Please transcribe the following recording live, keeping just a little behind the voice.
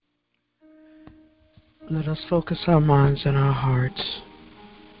Let us focus our minds and our hearts.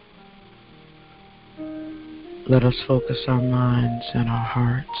 Let us focus our minds and our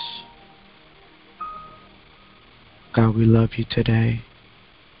hearts. God, we love you today.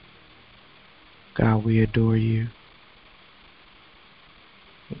 God, we adore you.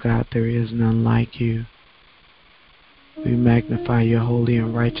 God, there is none like you. We magnify your holy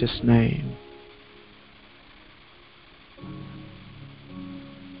and righteous name.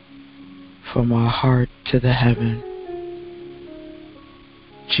 From our heart to the heaven,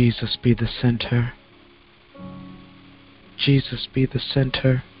 Jesus be the center. Jesus be the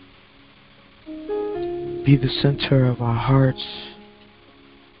center. Be the center of our hearts.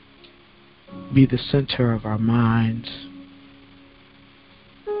 Be the center of our minds.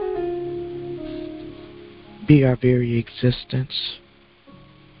 Be our very existence.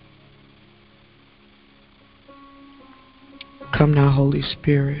 Come now, Holy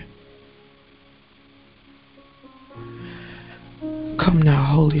Spirit. Come now,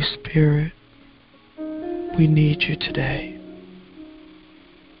 Holy Spirit. We need you today.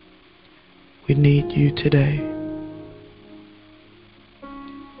 We need you today.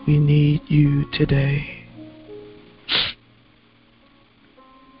 We need you today.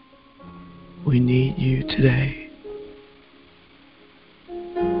 We need you today.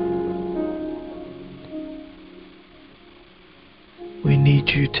 We need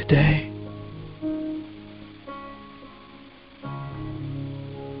you today.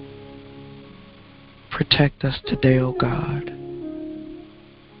 Protect us today, O God.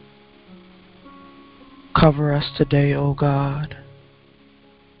 Cover us today, O God.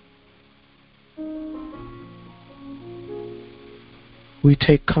 We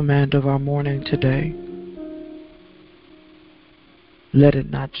take command of our morning today. Let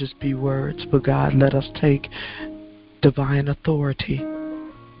it not just be words, but God, let us take divine authority.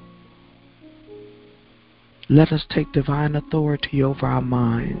 Let us take divine authority over our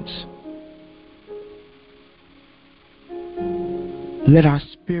minds. Let our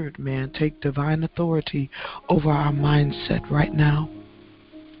spirit man take divine authority over our mindset right now.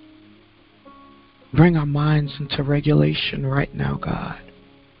 Bring our minds into regulation right now, God.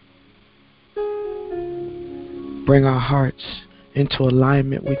 Bring our hearts into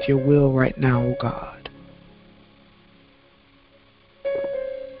alignment with your will right now, oh God.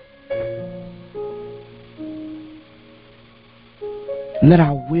 Let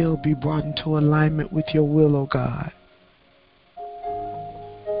our will be brought into alignment with your will, oh God.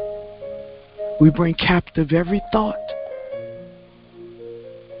 We bring captive every thought,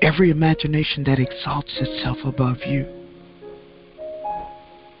 every imagination that exalts itself above you.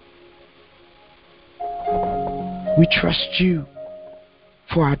 We trust you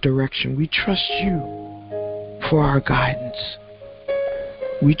for our direction. We trust you for our guidance.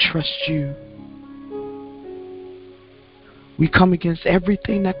 We trust you. We come against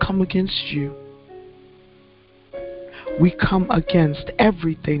everything that comes against you. We come against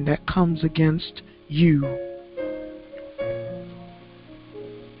everything that comes against you.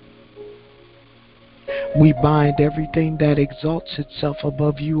 We bind everything that exalts itself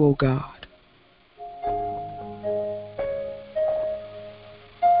above you, O God.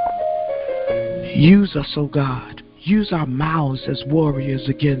 Use us, O God. Use our mouths as warriors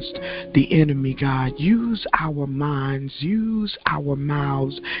against the enemy, God. Use our minds. Use our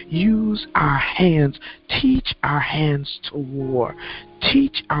mouths. Use our hands. Teach our hands to war.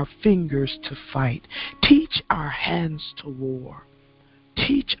 Teach our fingers to fight. Teach our hands to war.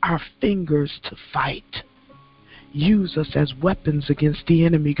 Teach our fingers to fight. Use us as weapons against the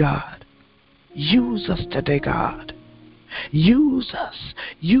enemy, God. Use us today, God. Use us.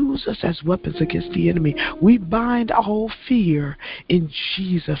 Use us as weapons against the enemy. We bind all fear in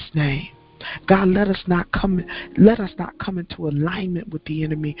Jesus' name. God, let us not come into alignment with the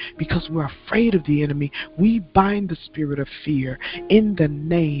enemy because we're afraid of the enemy. We bind the spirit of fear in the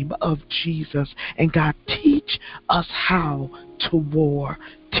name of Jesus. And God, teach us how to war.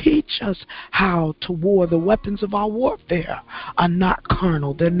 Teach us how to war. The weapons of our warfare are not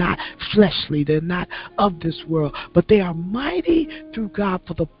carnal. They're not fleshly. They're not of this world. But they are mighty through God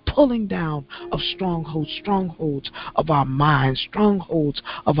for the pulling down of strongholds of our minds, strongholds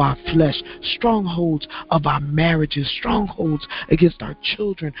of our flesh, strongholds of our marriages, strongholds against our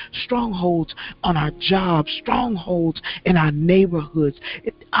children, strongholds on our jobs, strongholds in our neighborhoods.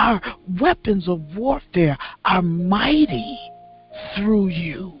 Our weapons of warfare are mighty through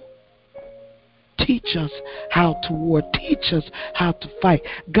you. Teach us how to war. Teach us how to fight.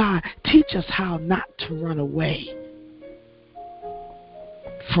 God, teach us how not to run away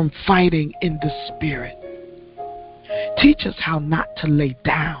from fighting in the spirit. Teach us how not to lay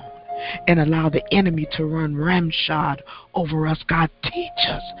down and allow the enemy to run ramshod over us. God, teach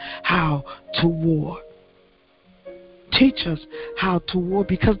us how to war. Teach us how to war,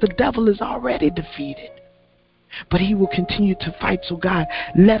 because the devil is already defeated, but he will continue to fight. So God,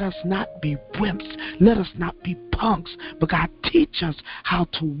 let us not be wimps. Let us not be punks. But God, teach us how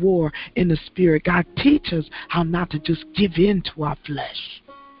to war in the spirit. God, teach us how not to just give in to our flesh,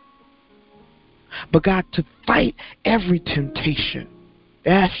 but God, to fight every temptation.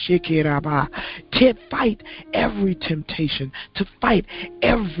 To fight every temptation, to fight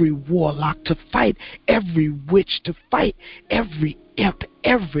every warlock, to fight every witch, to fight every imp,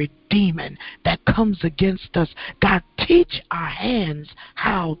 every demon that comes against us. God, teach our hands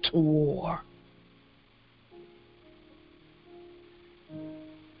how to war.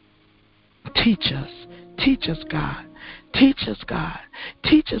 Teach us, God. Teach us, God.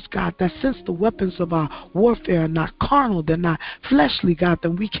 Teach us, God, that since the weapons of our warfare are not carnal, they're not fleshly, God,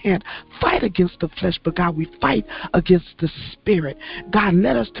 then we can't fight against the flesh, but God, we fight against the spirit. God,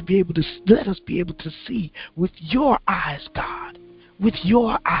 let us be able to see with your eyes, God, with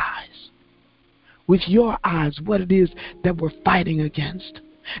your eyes what it is that we're fighting against.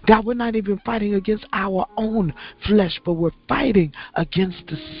 God, we're not even fighting against our own flesh, but we're fighting against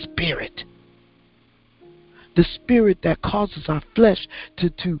the spirit. The spirit that causes our flesh to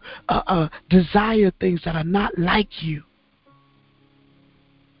desire things that are not like you.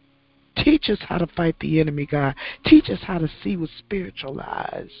 Teach us how to fight the enemy, God. Teach us how to see with spiritual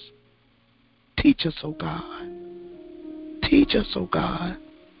eyes. Teach us, oh God. Teach us, oh God.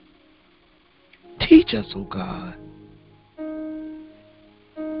 Teach us, oh God.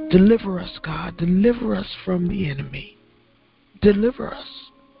 Deliver us, God. Deliver us from the enemy. Deliver us.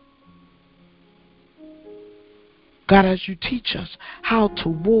 God, as you teach us how to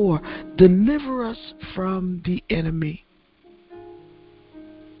war, deliver us from the enemy.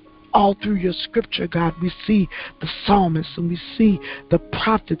 All through your scripture, God, we see the psalmists and we see the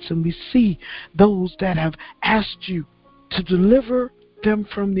prophets and we see those that have asked you to deliver them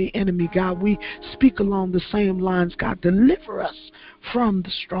from the enemy. God, we speak along the same lines. God, deliver us from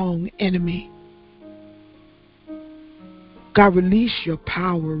the strong enemy. God, release your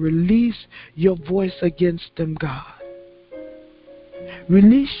power. Release your voice against them, God.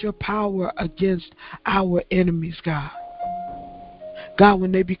 Release your power against our enemies, God. God,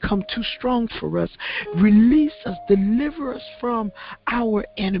 when they become too strong for us, release us, deliver us from our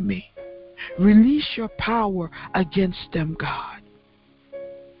enemy. Release your power against them, God.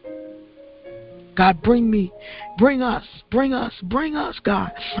 God, bring us,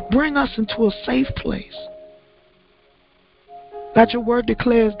 God. Bring us into a safe place. God, your word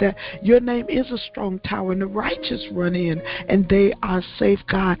declares that your name is a strong tower and the righteous run in and they are safe.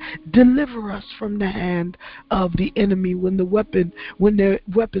 God, deliver us from the hand of the enemy when their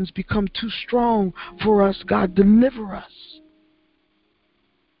weapons become too strong for us. God, deliver us.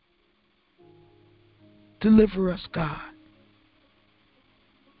 Deliver us, God.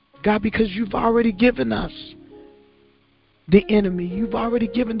 God, because you've already given us the enemy. You've already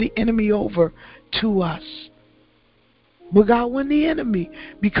given the enemy over to us. But God, when the enemy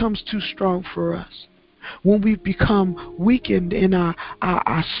becomes too strong for us, when we've become weakened in our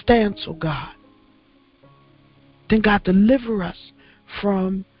stance, oh God, then God, deliver us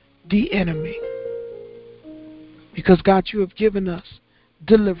from the enemy. Because God, you have given us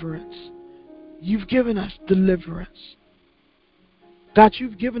deliverance. You've given us deliverance. God,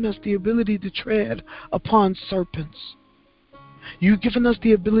 you've given us the ability to tread upon serpents. You've given us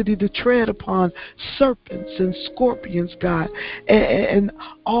the ability to tread upon serpents and scorpions, God, and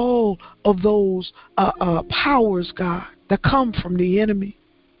all of those powers, God, that come from the enemy.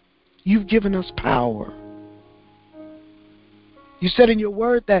 You've given us power. You said in your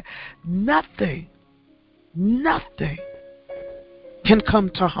word that nothing can come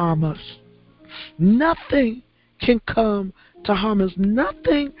to harm us. Nothing can come to harm us.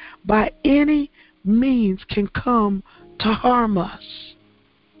 Nothing by any means can come to harm us.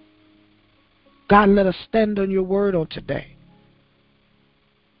 God, let us stand on your word on today.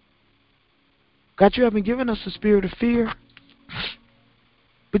 God, you haven't given us a spirit of fear,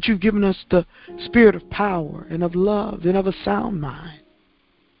 but you've given us the spirit of power and of love and of a sound mind.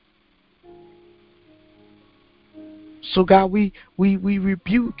 So God, we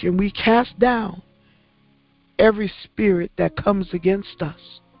rebuke and we cast down every spirit that comes against us.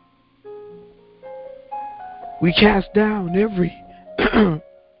 We cast down every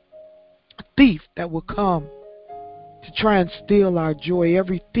thief that will come to try and steal our joy,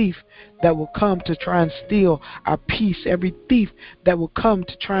 every thief that will come to try and steal our peace, every thief that will come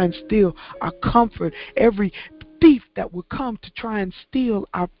to try and steal our comfort, every thief thief that would come to try and steal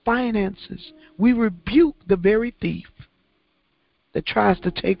our finances. We rebuke the very thief that tries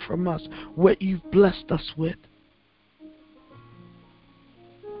to take from us what you've blessed us with.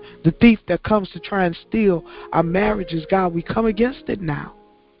 The thief that comes to try and steal our marriages, God, we come against it now.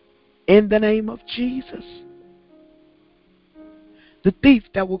 In the name of Jesus. The thief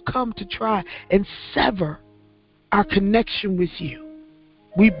that will come to try and sever our connection with you,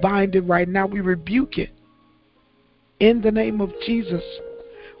 we bind it right now. We rebuke it. In the name of Jesus.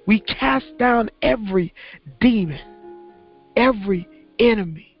 We cast down every demon, every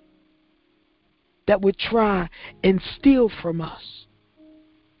enemy that would try and steal from us.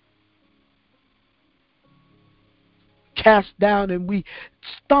 Cast down, and we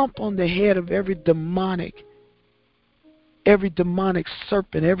stomp on the head of every demonic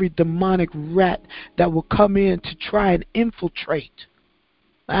serpent, every demonic rat that will come in to try and infiltrate.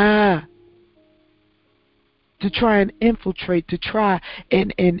 To try and infiltrate, to try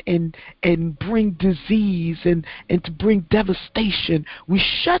and bring disease and to bring devastation. We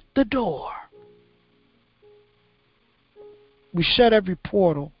shut the door. We shut every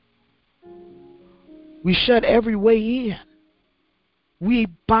portal. We shut every way in. We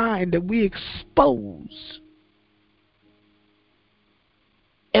bind and we expose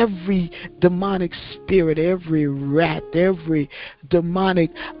every demonic spirit, every rat, every demonic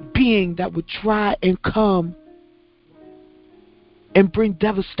being that would try and come and bring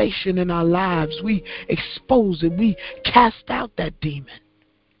devastation in our lives. We expose it. We cast out that demon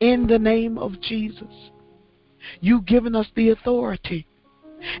in the name of Jesus. You've given us the authority,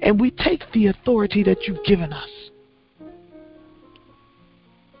 and we take the authority that you've given us.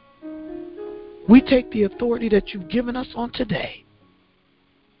 We take the authority that you've given us on today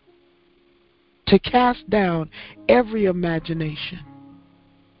to cast down every imagination,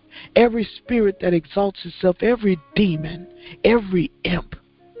 every spirit that exalts itself, every demon, every imp.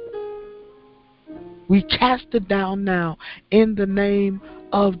 We cast it down now in the name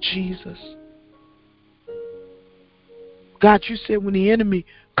of Jesus. God, you said when the enemy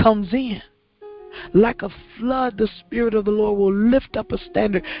comes in, like a flood, the Spirit of the Lord will lift up a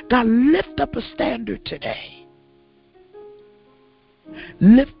standard. God, lift up a standard today.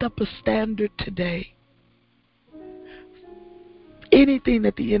 Lift up a standard today. Anything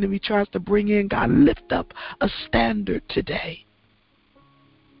that the enemy tries to bring in, God, lift up a standard today.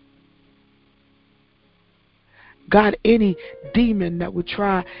 God, any demon that would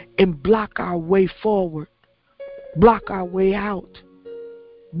try and block our way forward, block our way out,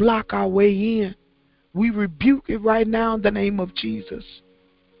 block our way in, we rebuke it right now in the name of Jesus.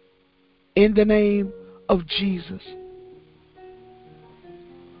 In the name of Jesus.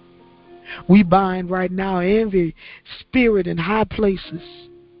 We bind right now every spirit in high places.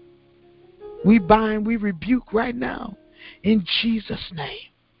 We bind, we rebuke right now in Jesus' name.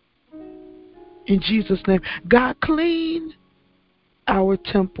 In Jesus' name. God, clean our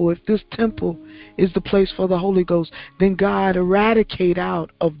temple. If this temple is the place for the Holy Ghost, then God, eradicate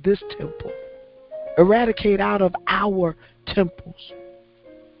out of this temple. Eradicate out of our temples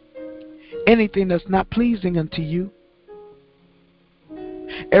anything that's not pleasing unto you.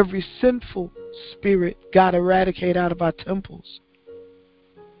 Every sinful spirit, God, eradicate out of our temples.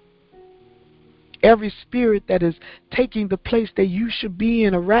 Every spirit that is taking the place that you should be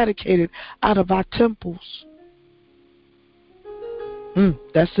in, eradicated out of our temples.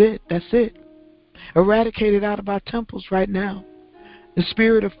 That's it. That's it. Eradicated out of our temples right now. The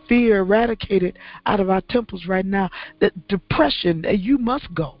spirit of fear eradicated out of our temples right now. The depression, you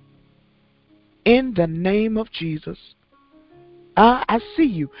must go. In the name of Jesus. I see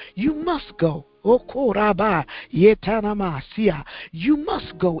you. You must go. You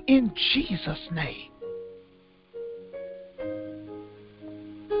must go in Jesus' name.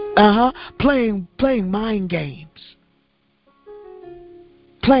 Playing mind games.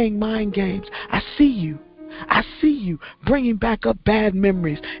 Playing mind games. I see you. I see you bringing back up bad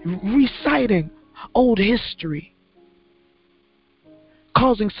memories, reciting old history,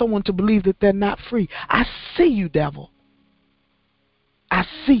 causing someone to believe that they're not free. I see you, devil. I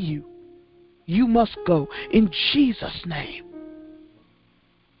see you. You must go in Jesus' name.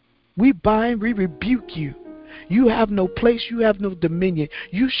 We bind, we rebuke you. You have no place, you have no dominion.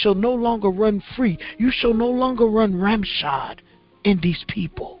 You shall no longer run free. You shall no longer run ramshod in these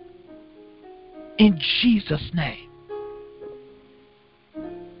people. In Jesus' name.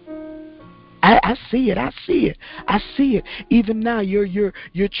 I see it. I see it. I see it. Even now, you're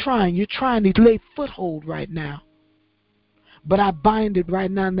trying to lay foothold right now. But I bind it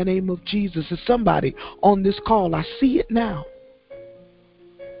right now in the name of Jesus. There's somebody on this call. I see it now.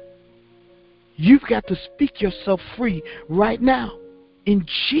 You've got to speak yourself free right now. In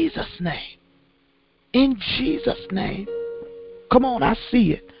Jesus' name. In Jesus' name. Come on, I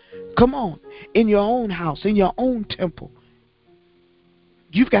see it. Come on. In your own house, in your own temple.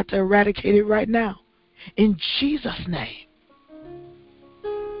 You've got to eradicate it right now. In Jesus' name.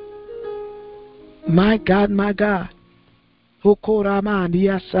 My God, my God.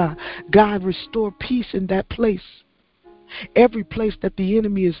 God, restore peace in that place. Every place that the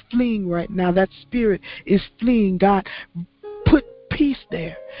enemy is fleeing right now, that spirit is fleeing, God, put peace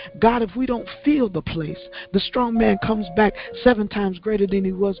there. God, if we don't feel the place, the strong man comes back 7 times greater than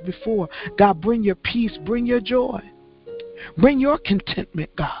he was before. God, bring your peace, bring your joy, bring your contentment,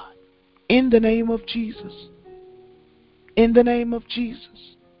 God, in the name of Jesus. In the name of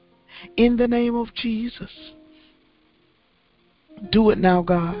Jesus. In the name of Jesus. Do it now,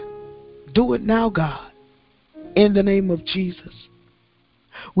 God. Do it now, God. In the name of Jesus.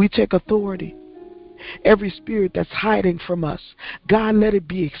 We take authority. Every spirit that's hiding from us, God, let it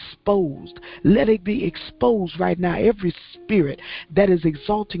be exposed. Let it be exposed right now. Every spirit that is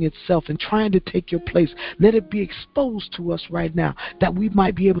exalting itself and trying to take your place, let it be exposed to us right now, that we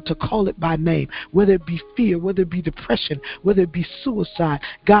might be able to call it by name, whether it be fear, whether it be depression, whether it be suicide.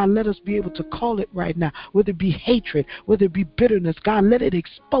 God, let us be able to call it right now, whether it be hatred, whether it be bitterness. God, let it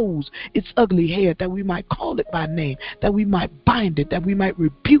expose its ugly head, that we might call it by name, that we might bind it, that we might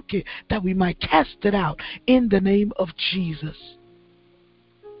rebuke it, that we might cast it out in the name of Jesus.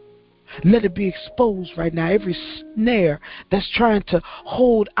 Let it be exposed right now. Every snare that's trying to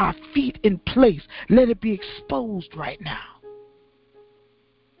hold our feet in place, let it be exposed right now.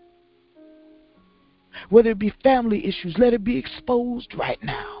 Whether it be family issues, let it be exposed right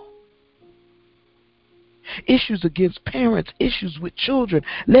now. Issues against parents, issues with children,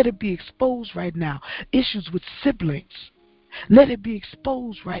 let it be exposed right now. Issues with siblings, let it be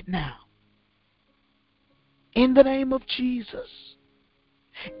exposed right now. In the name of Jesus.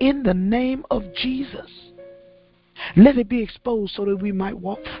 In the name of Jesus. Let it be exposed so that we might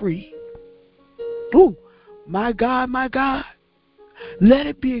walk free. Ooh, my God, my God. Let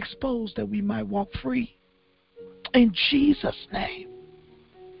it be exposed that we might walk free. In Jesus' name.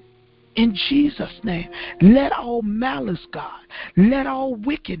 In Jesus' name. Let all malice, God. Let all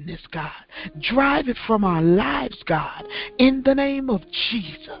wickedness, God. Drive it from our lives, God. In the name of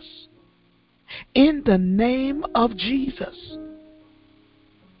Jesus. In the name of Jesus.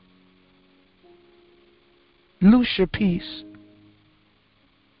 Loose your peace.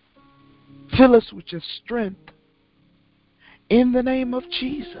 Fill us with your strength. In the name of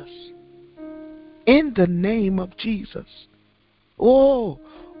Jesus. In the name of Jesus. Oh,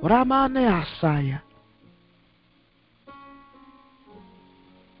 Ramane Asaya.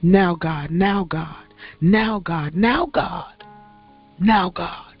 Now God, now God, now God, now God, now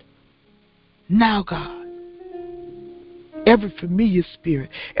God, now God. Every familiar spirit,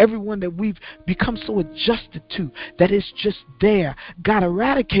 everyone that we've become so adjusted to, that it's just there, God,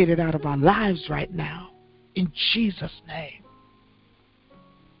 eradicate it out of our lives right now. In Jesus' name.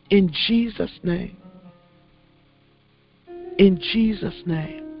 In Jesus' name. In Jesus'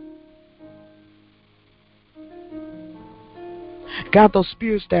 name. God, those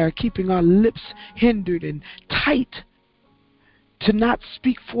spirits that are keeping our lips hindered and tight to not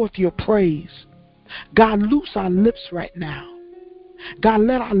speak forth your praise, God, loose our lips right now. God,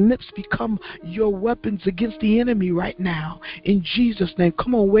 let our lips become your weapons against the enemy right now. In Jesus' name.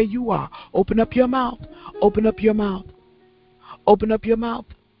 Come on, where you are. Open up your mouth. Open up your mouth. Open up your mouth.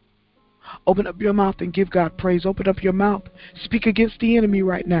 Open up your mouth and give God praise. Open up your mouth. Speak against the enemy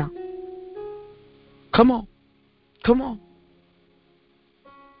right now. Come on. Come on.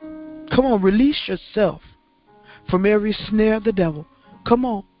 Come on. Release yourself from every snare of the devil. Come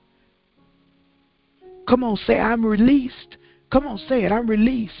on. Come on. Say, I'm released. Come on. Say it. I'm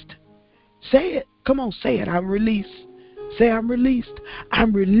released. Say it. Come on. Say it. I'm released. Say, I'm released.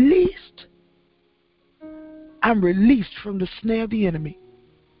 I'm released. I'm released from the snare of the enemy.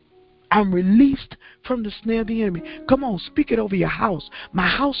 I'm released from the snare of the enemy. Come on, speak it over your house. My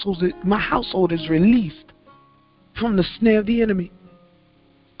household is released from the snare of the enemy.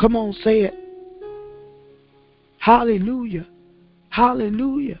 Come on, say it. Hallelujah.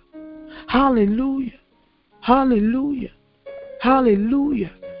 Hallelujah. Hallelujah. Hallelujah.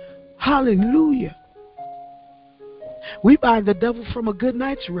 Hallelujah. Hallelujah. We bind the devil from a good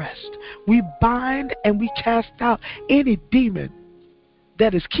night's rest. We bind and we cast out any demon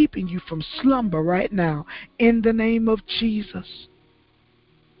that is keeping you from slumber right now, in the name of Jesus.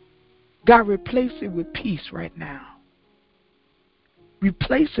 God, replace it with peace right now.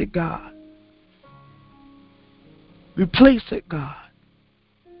 Replace it, God. Replace it, God.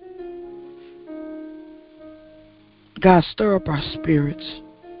 God, stir up our spirits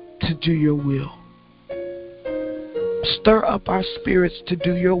to do your will. Stir up our spirits to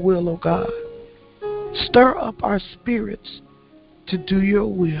do your will, oh God. Stir up our spirits to do your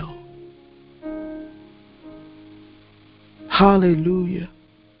will. Hallelujah.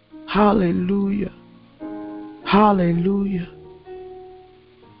 Hallelujah. Hallelujah.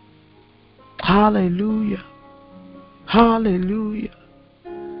 Hallelujah. Hallelujah.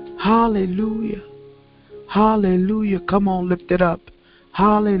 Hallelujah. Hallelujah. Come on, lift it up.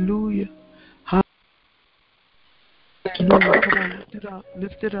 Hallelujah. Hallelujah. Come on, lift it up.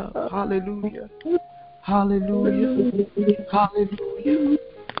 Lift it up. Hallelujah. Hallelujah. Hallelujah.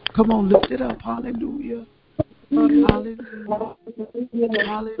 Come on, lift it up. Hallelujah. Hallelujah.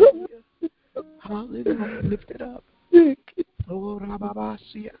 Hallelujah. Hallelujah. Lift it up. Oh,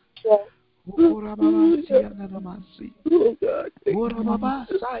 Rababasia. Oh, Rababasia. Nanamasi. Oh,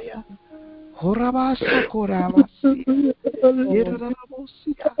 Rababasaya. Oh, Rabasa Korabasi.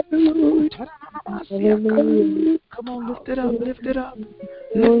 Yerarabosia. Taranamasia. Come on, lift it up. Lift it up.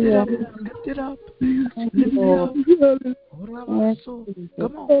 Lift it up. Lift it up. Lift it up. Oh, Rabaso.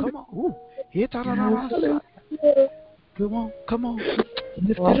 Come on, come on. Ooh. Yetarabasa. Come on, come on.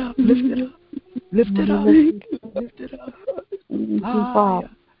 Lift it up, lift it up, lift it up, lift it up. Ah, yeah.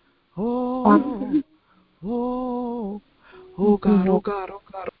 Oh, oh, oh God, oh God, oh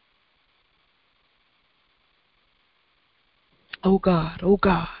God. Oh God, oh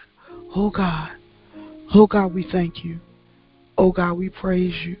God, oh God. Oh God, we thank you. Oh God, we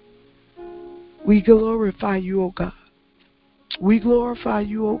praise you. We glorify you, oh God. We glorify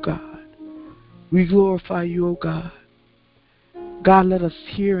you, oh God. We glorify you, oh God. God, let us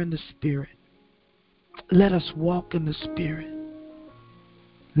hear in the Spirit. Let us walk in the Spirit.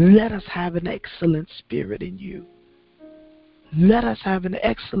 Let us have an excellent spirit in you. Let us have an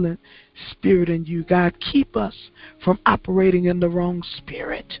excellent spirit in you. God, keep us from operating in the wrong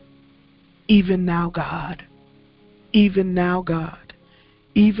spirit. Even now, God. Even now, God.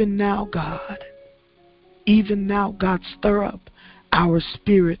 Even now, God. Even now, God, stir up our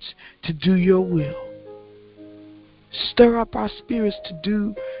spirits to do your will. Stir up our spirits to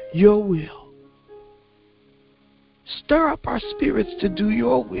do your will. Stir up our spirits to do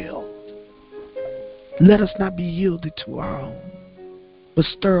your will. Let us not be yielded to our own, but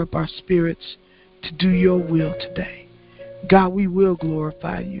stir up our spirits to do your will today. God, we will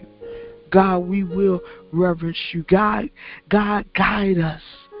glorify you. God, we will reverence you. God, guide us.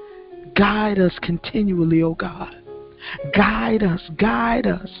 Guide us continually, oh God. Guide us, guide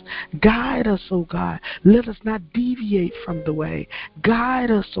us, guide us, oh God. Let us not deviate from the way.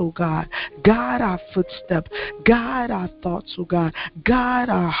 Guide us, oh God. Guide our footsteps. Guide our thoughts, oh God. Guide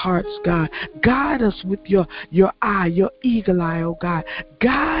our hearts, God. Guide us with your eye, your eagle eye, oh God.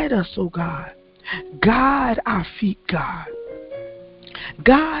 Guide us, oh God. Guide our feet, God.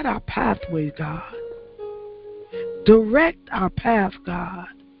 Guide our pathway, God. Direct our path, God.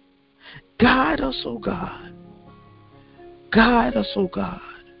 Guide us, oh God. Guide us, oh God.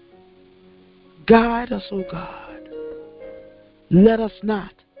 Guide us, oh God. Let us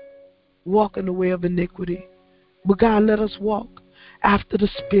not walk in the way of iniquity, but God, let us walk after the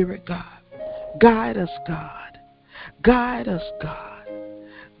Spirit, God. Guide us, God. Guide us, God.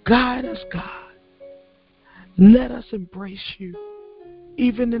 Guide us, God. Let us embrace you.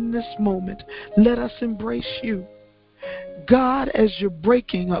 Even in this moment, let us embrace you. God, as you're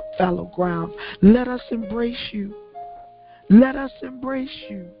breaking up fallow ground, let us embrace you. Let us embrace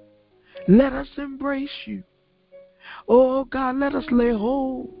you. Let us embrace you. Oh God, let us lay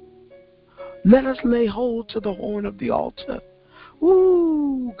hold. Let us lay hold to the horn of the altar.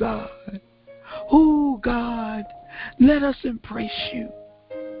 Ooh, God. Ooh, God. Let us embrace you.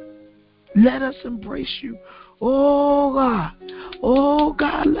 Let us embrace you. Oh, God. Oh,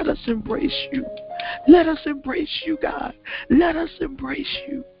 God, let us embrace you. Let us embrace you, God. Let us embrace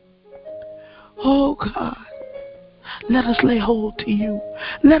you. Oh, God. Let us lay hold to you.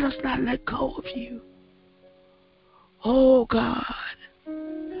 Let us not let go of you. Oh, God.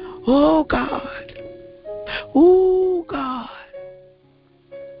 Oh, God. Oh, God.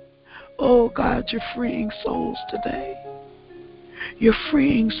 Oh, God, you're freeing souls today. You're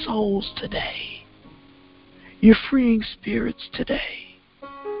freeing souls today. You're freeing spirits today.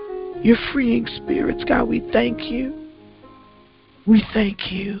 You're freeing spirits. God, we thank you. We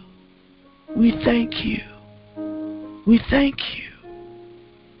thank you. We thank you. We thank you.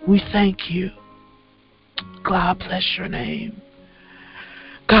 We thank you. God bless your name.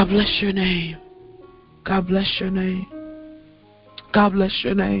 God bless your name. God bless your name. God bless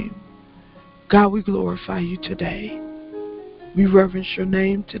your name. God, we glorify you today. We reverence your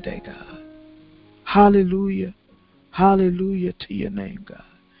name today, God. Hallelujah. Hallelujah to your name, God.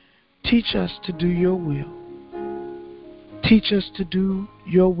 Teach us to do your will. Teach us to do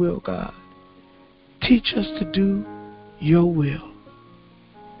your will, God. Teach us to do your will.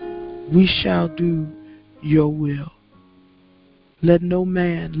 We shall do your will. Let no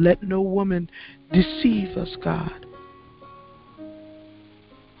man, let no woman deceive us, God.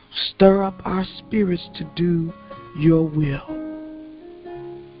 Stir up our spirits to do your will.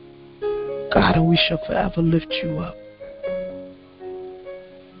 God, and we shall forever lift you up.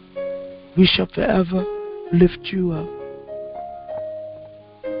 We shall forever lift you up.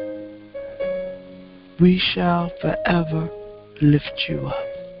 We shall forever lift you up.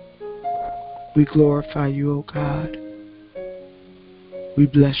 We glorify you, O God. We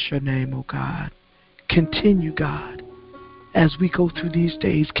bless your name, O God. Continue, God, as we go through these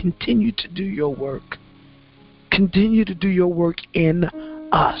days, continue to do your work. Continue to do your work in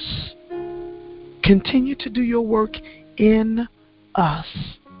us. Continue to do your work in us.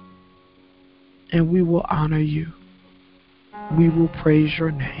 And we will honor you. We will praise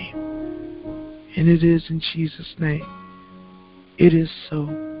your name. And it is in Jesus' name. It is so.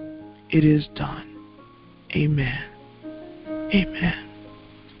 It is done. Amen. Amen.